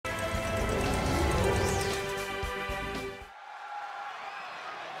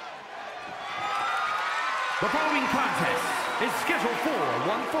The following contest is scheduled for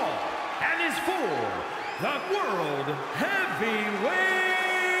one fall and is for the World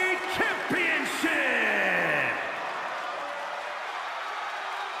Heavyweight Championship.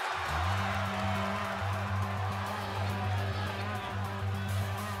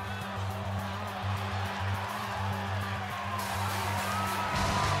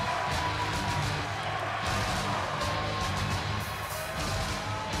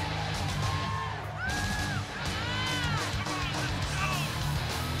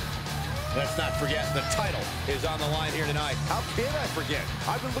 Let's not forget, the title is on the line here tonight. How can I forget?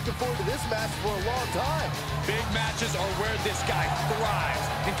 I've been looking forward to this match for a long time. Big matches are where this guy thrives,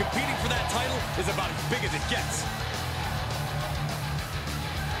 and competing for that title is about as big as it gets.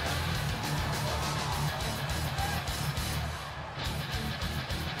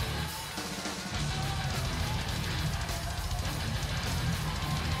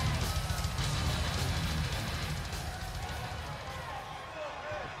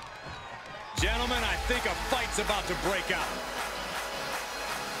 Gentlemen, I think a fight's about to break out.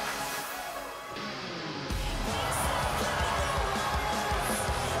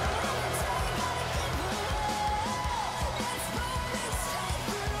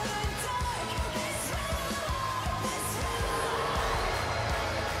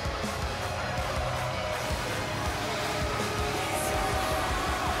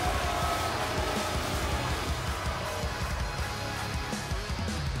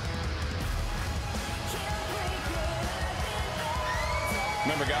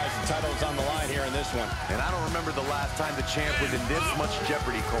 Remember, guys, the title's on the line here in this one. And I don't remember the last time the champ was in this much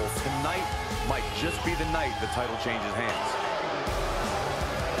jeopardy, Cole. Tonight might just be the night the title changes hands.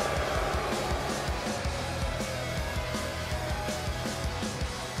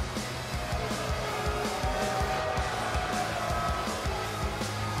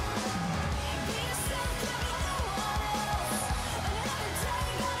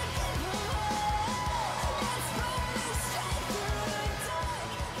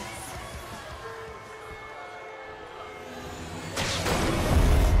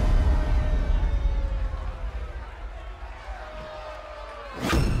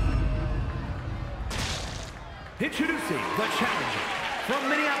 Introducing the challenger from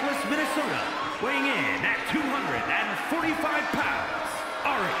Minneapolis, Minnesota, weighing in at 245 pounds,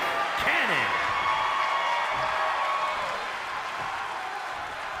 Arik Cannon.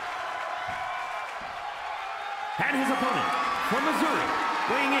 And his opponent from Missouri,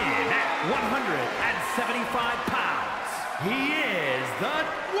 weighing in at 175 pounds, he is the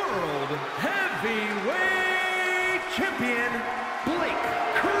World Heavyweight Champion, Blake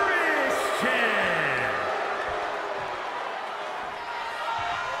Christian.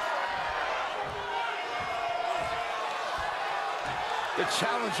 The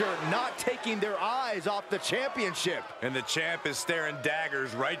challenger not taking their eyes off the championship. And the champ is staring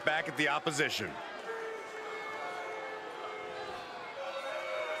daggers right back at the opposition.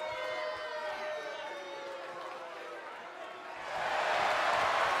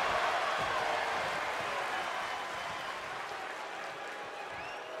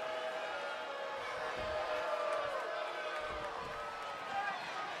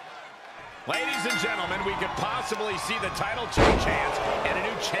 Ladies and gentlemen, we could possibly see the title change hands and a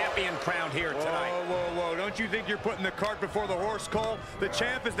new champion crowned here tonight. Whoa, whoa, whoa. Don't you think you're putting the cart before the horse, Cole? The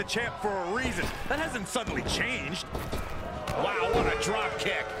champ is the champ for a reason. That hasn't suddenly changed. Wow, what a drop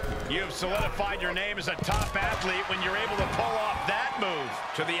kick. You've solidified your name as a top athlete when you're able to pull off that move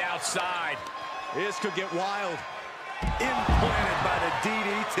to the outside. This could get wild. Implanted by the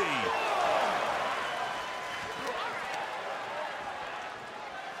DDT.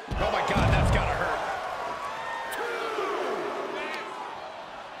 Oh my God, that's gotta hurt.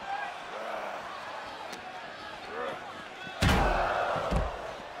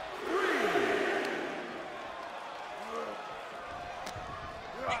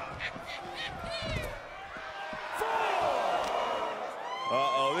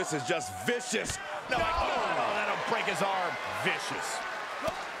 Uh-oh, this is just vicious. No, that'll break his arm. Vicious.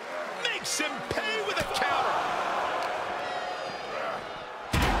 Makes him pay with a counter.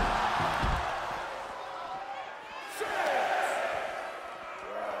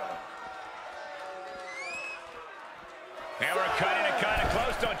 And we're cutting it kind of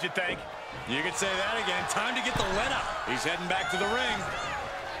close, don't you think? You could say that again. Time to get the lead up. He's heading back to the ring.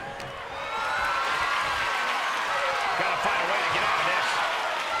 Gotta find a way to get out of this.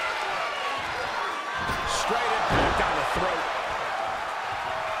 Straight impact down the throat.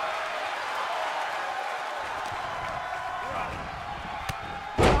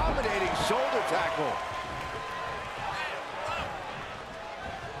 Dominating shoulder tackle.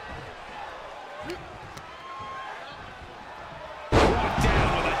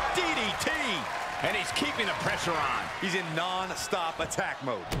 keeping the pressure on. He's in non-stop attack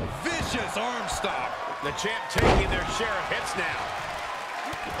mode. Vicious arm stomp. The champ taking their share of hits now.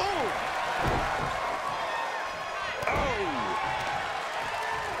 Oh! Oh!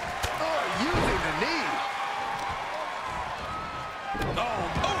 Oh, using the knee. Oh,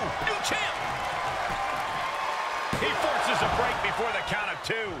 oh, new champ! He forces a break before the count of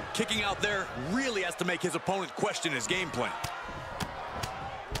 2. Kicking out there really has to make his opponent question his game plan.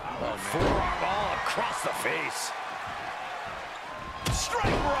 Oh, forearm all across the face. Strike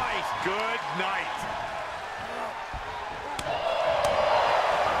right. Good night.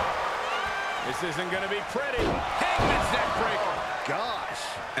 This isn't going to be pretty. Hangman's neck breaker. Gosh.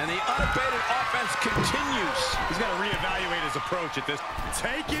 And the unabated offense continues. He's got to reevaluate his approach at this.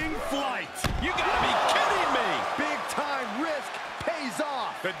 Taking flight. You got to be kidding me. Big time risk pays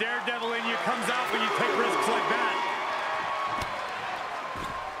off. The daredevil in you comes out when you take risks like that.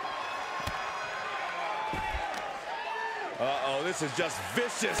 Uh-oh, this is just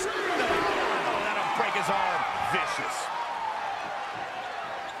vicious. Oh, that'll break his arm. Vicious.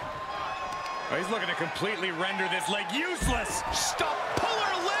 Oh, he's looking to completely render this leg useless. Stop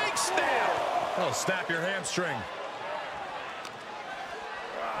puller leg snap. Oh, snap your hamstring.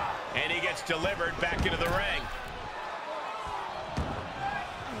 And he gets delivered back into the ring.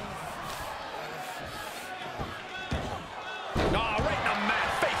 Oh, right in the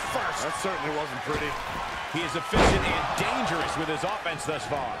mat, face first. That certainly wasn't pretty. He is efficient and dangerous with his offense thus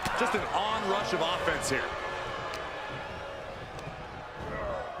far. Just an onrush of offense here.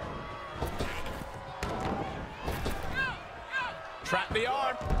 Trap the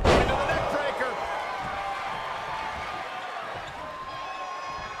arm. Into the neck breaker.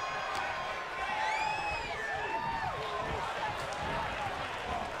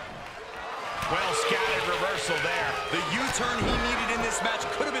 Well scattered reversal there. The U-turn he needed in this match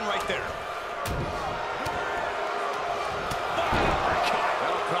could have been right there. Uppercut.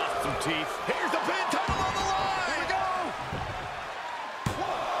 That'll cross some teeth. Here's the pin, title on the line. Here we go.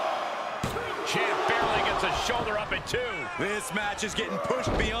 Champ barely gets a shoulder up at 2. This match is getting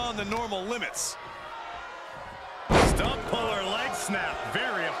pushed beyond the normal limits. Stump puller leg snap.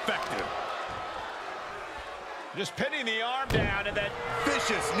 Very effective. Just pinning the arm down and then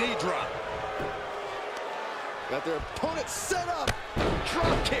Vicious knee drop. Got their opponent set up.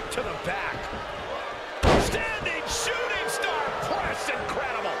 Drop kick to the back. standing shooting star press.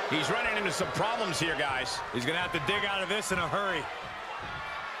 Incredible. He's running into some problems here, guys. He's going to have to dig out of this in a hurry.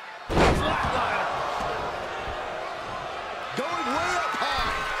 Flatliner. Going way up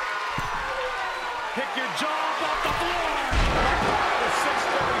high. Pick your jaw up off the floor. The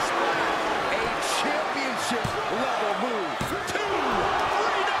 630 splash. A championship level move. 2,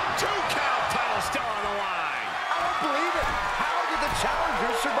 3, no, 2 count. Title still on the line. I don't believe it. How did the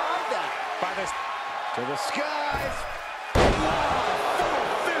challenger survive that? By this To the skies. wow,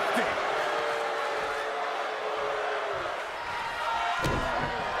 450.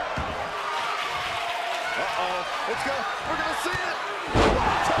 Uh-oh. Let's go. We're going to see it.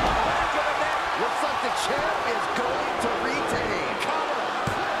 Looks like the champ is going to retain. Cover.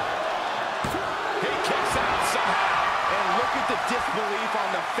 He kicks out somehow. And look at the disbelief on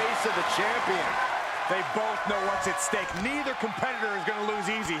the face of the champion. They both know what's at stake. Neither competitor is going to lose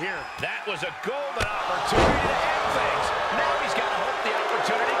easy here. That was a golden opportunity to end things. Now he's got to hope the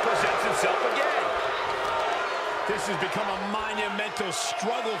opportunity presents itself again. This has become a monumental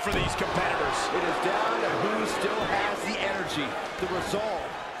struggle for these competitors. It is down to who still has the energy, the resolve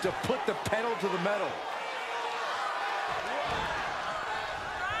to put the pedal to the metal.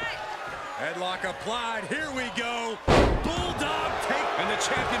 Headlock applied. Here we go. Bulldog take. And the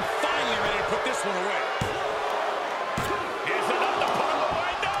champion finally ready to put this one away. Is it enough to put him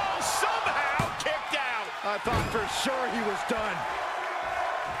away? No! Somehow kicked out. I thought for sure he was done.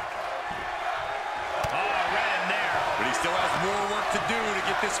 Oh, right in there. But he still has more work to do to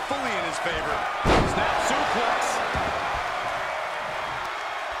get this fully in his favor. Snap suplex.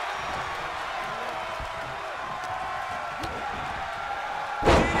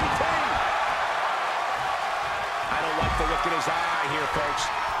 Look at his eye here, folks.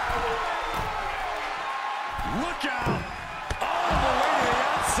 Look out! All the way to the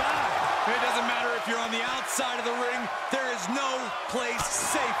outside. It doesn't matter if you're on the outside of the ring. There is no place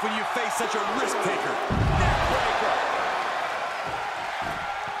safe when you face such a risk taker. Neckbreaker.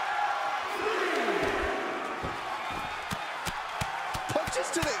 Punches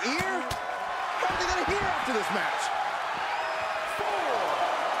to the ear? How are they going to hear after this match?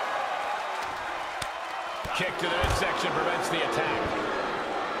 Kick to the midsection prevents the attack.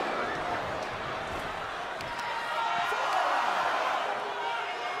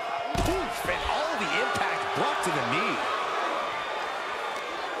 Oof, and all the impact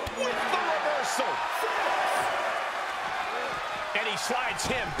reversal. And he slides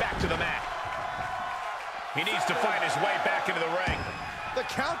him back to the mat. He needs to find his way back into the ring. The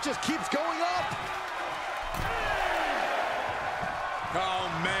count just keeps going up.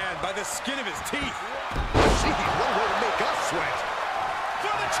 Oh, man, by the skin of his teeth. Gee, what way to make us sweat.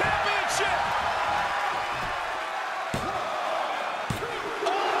 For the championship!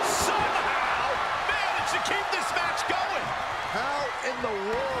 Oh, somehow managed to keep this match going. How in the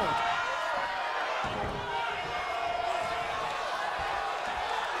world?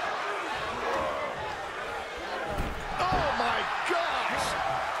 Oh, my gosh!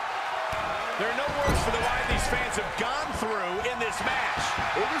 There are no words for the ride these fans have gone through in this match.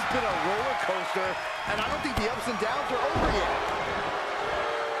 It has been a roller coaster, and I don't think the ups and downs are over yet.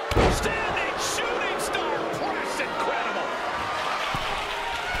 Standing shooting star press, incredible.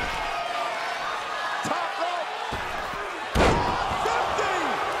 Top rope. 50!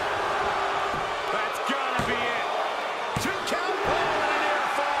 That's gotta be it. 2 count. Oh, and an air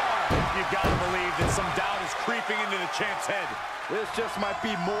fall. You gotta believe that some doubt is creeping into the champ's head. This just might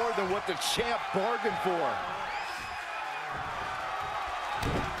be more than what the champ bargained for.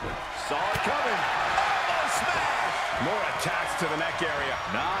 Saw it coming. Almost smash. More attacks to the neck area.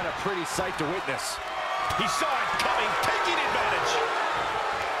 Not a pretty sight to witness. He saw it coming, taking advantage.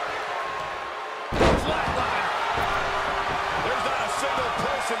 Flatline. There's not a single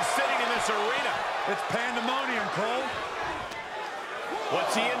person sitting in this arena. It's pandemonium, Cole.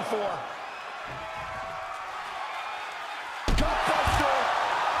 What's he in for?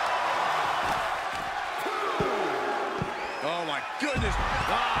 Oh, my goodness.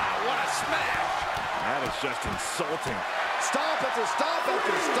 Ah, what a smash. That is just insulting. Stomp after stomp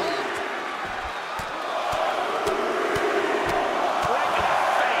after stomp. Right in the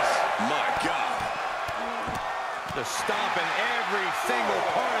face. My God. The stomp in every single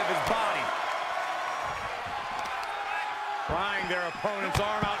part of his body. Prying their opponent's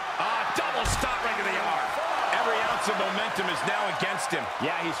arm out. Ah, double stop right to the arm. Every ounce of momentum is now against him.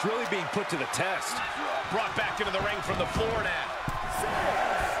 Yeah, he's really being put to the test. Brought back into the ring from the floor now.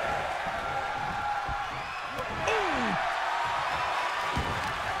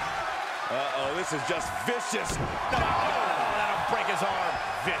 Uh-oh, this is just vicious. Oh, that'll break his arm.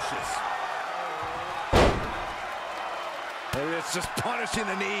 Vicious. It's just punishing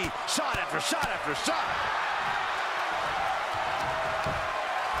the knee. Shot after shot after shot.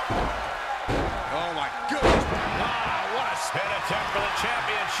 Oh, my goodness. Ah, what a spin attempt for the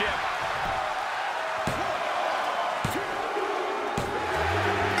championship.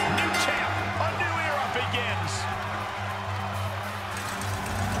 New champ. A new era begins.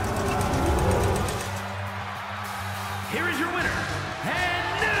 Here is your winner, and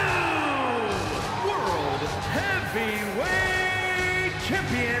new World Heavyweight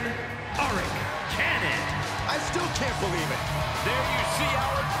Champion, Arik. I still can't believe it. There you see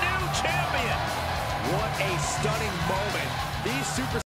our new champion. What a stunning moment. These super